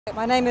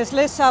My name is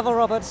Liz Saville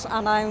Roberts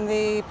and I'm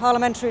the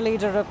Parliamentary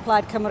Leader of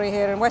Plaid Cymru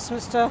here in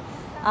Westminster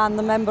and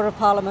the Member of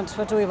Parliament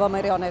for Dwyfor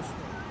Meirionnydd.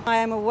 I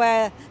am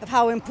aware of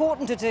how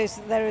important it is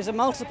that there is a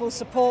multiple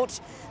support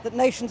that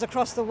nations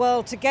across the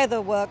world together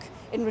work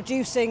in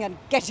reducing and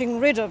getting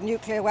rid of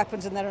nuclear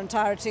weapons in their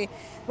entirety,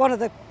 one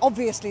of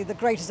obviously the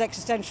greatest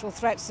existential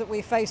threats that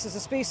we face as a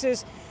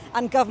species,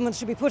 and governments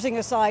should be putting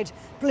aside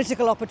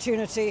political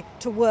opportunity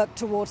to work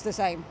towards this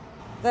aim.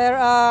 There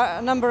are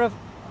a number of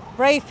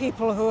brave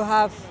people who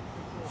have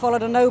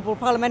followed a noble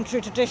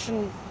parliamentary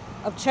tradition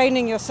of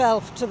chaining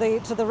yourself to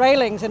the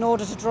railings in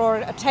order to draw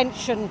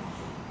attention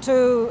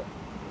to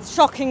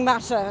shocking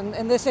matter, and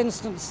in this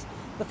instance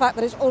the fact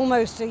that it's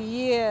almost a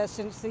year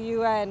since the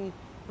UN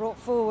brought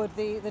forward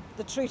the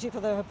treaty for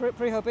the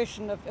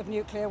prohibition of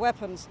nuclear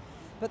weapons,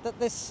 but that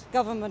this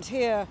government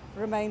here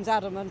remains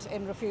adamant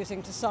in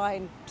refusing to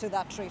sign to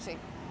that treaty.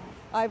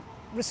 I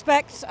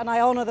respect and I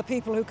honour the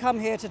people who come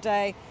here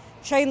today,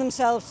 chain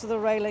themselves to the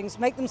railings,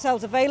 make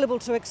themselves available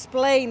to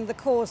explain the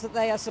cause that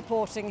they are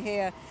supporting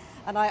here,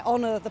 and I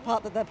honour the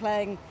part that they're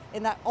playing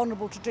in that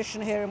honourable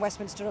tradition here in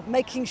Westminster of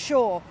making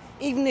sure,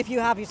 even if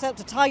you have yourself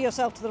to tie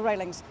yourself to the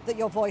railings, that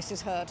your voice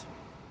is heard.